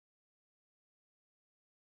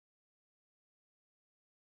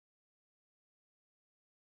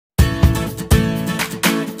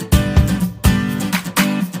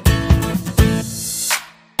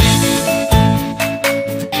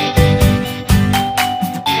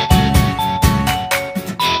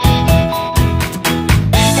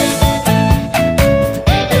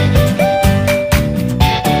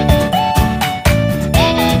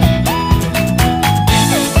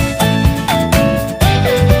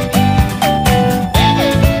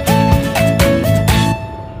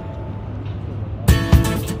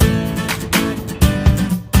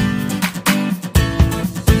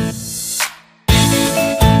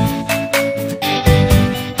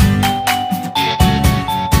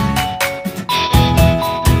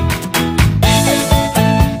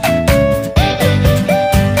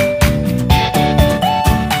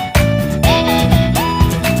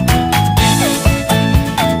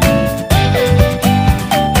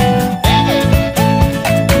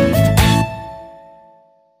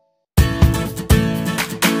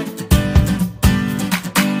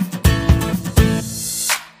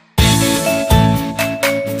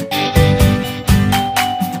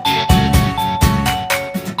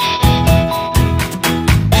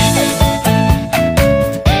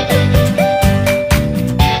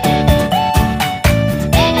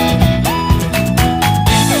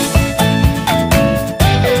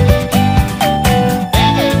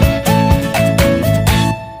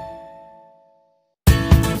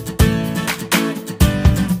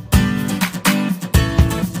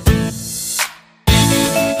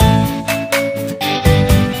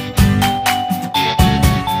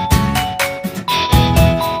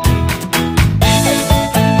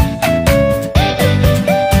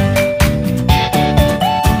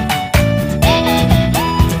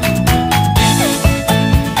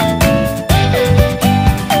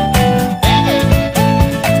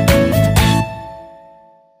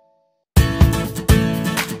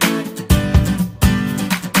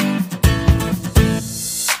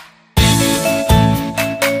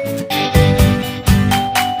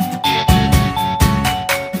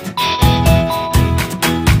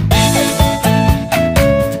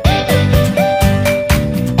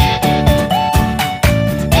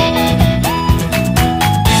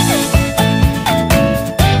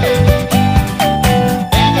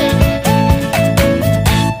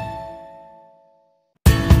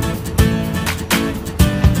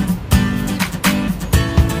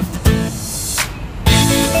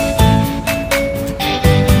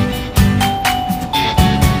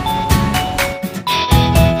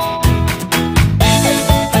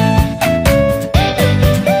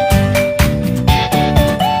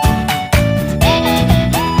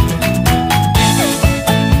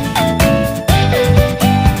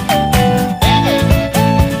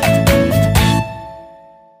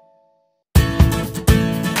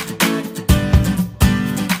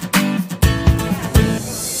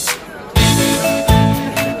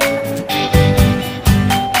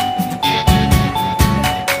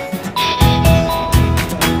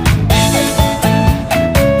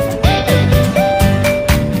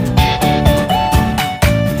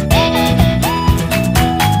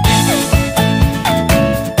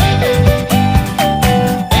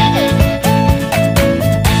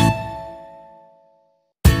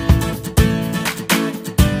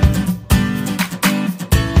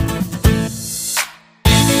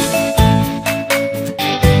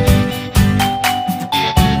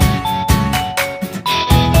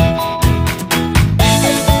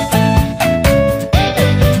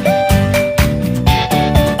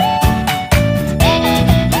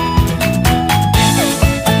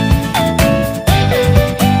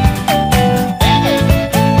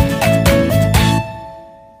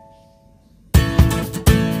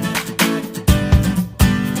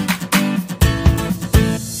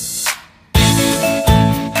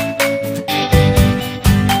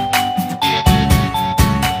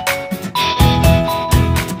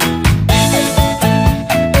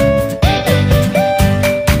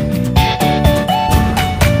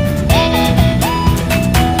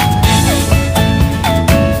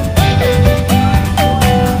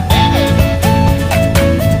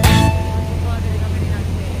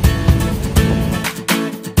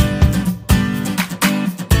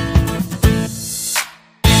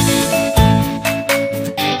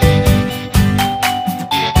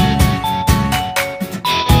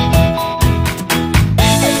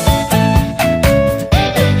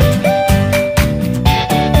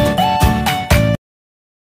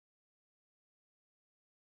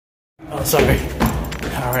sorry.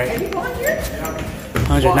 All right.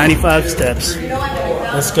 195 steps.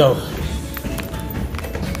 Let's go.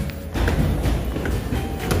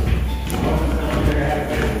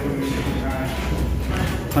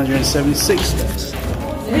 176 steps.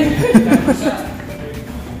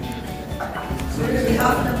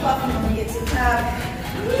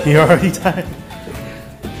 You're already tired.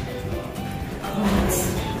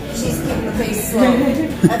 She's keeping the pace slow.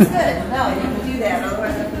 That's good. No, you can do that.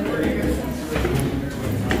 Otherwise, I'm going to work here.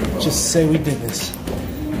 Just say we did this.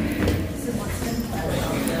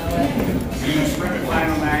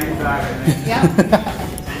 Yeah.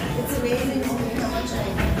 It's amazing to me how much I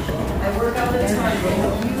work out as hard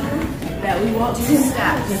that we won't do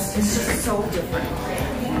steps. It's just so different.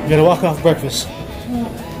 You gotta walk off breakfast. You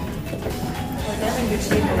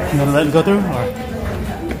wanna let it go through? Or?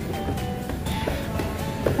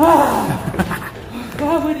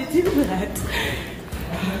 Why would it do that?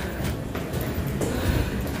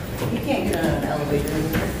 You can't get on an elevator.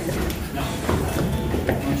 No.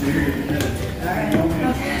 Alright,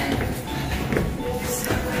 okay.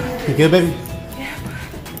 You good, baby? Yeah.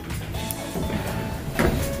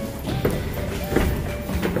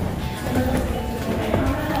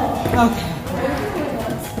 Okay.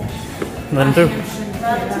 Let him through.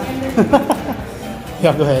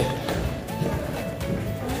 Yeah, go ahead.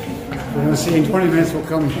 We're going to see you in 20 minutes. We'll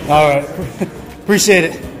come. All right. Appreciate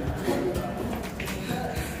it.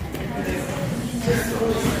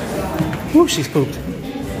 Whew, she's pooped.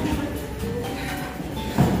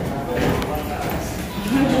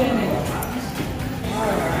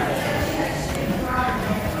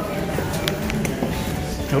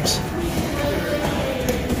 Oops.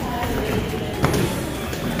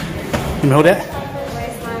 You know that?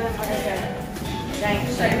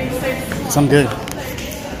 So I'm good.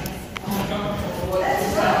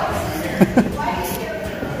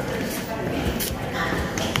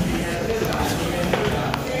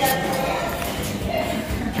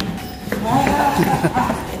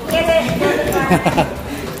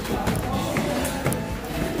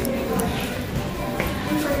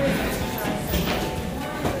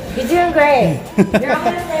 You're doing great. You're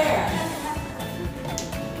almost there.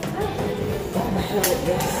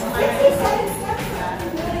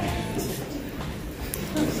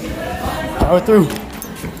 Power through.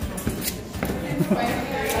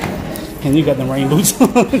 And you got them rain boots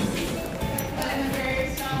on.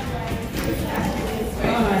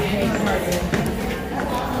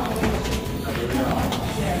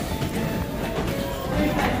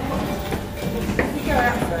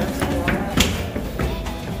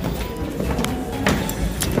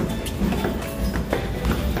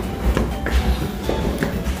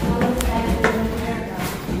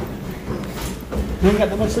 You ain't got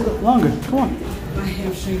that much longer. Come on. My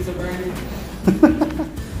hamstrings are burning.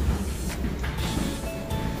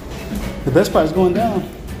 The best part is going down.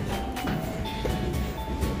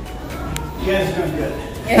 You guys are doing good.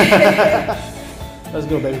 Let's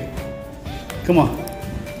go, baby. Come on.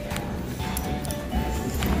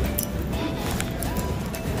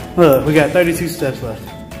 Look, we got 32 steps left.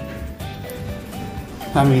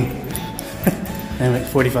 I mean, damn it,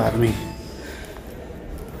 45, I mean.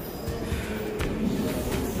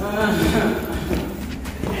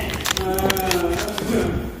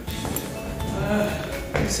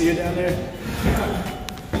 See you down there?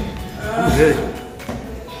 I'm good.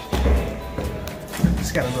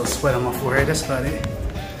 Just got a little sweat on my forehead, that's about it.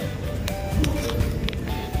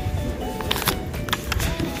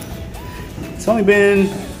 It's only been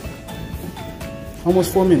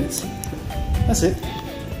almost 4 minutes. That's it.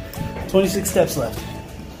 26 steps left.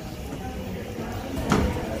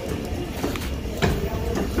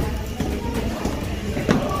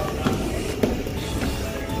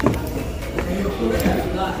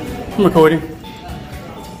 I'm recording.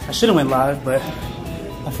 I should have went live, but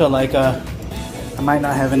I felt like I might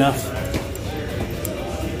not have enough.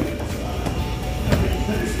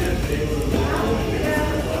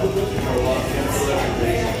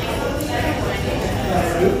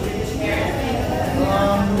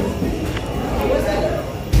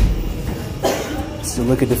 So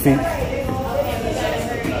look at the feet.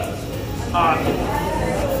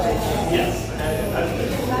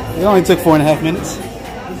 It only took 4.5 minutes.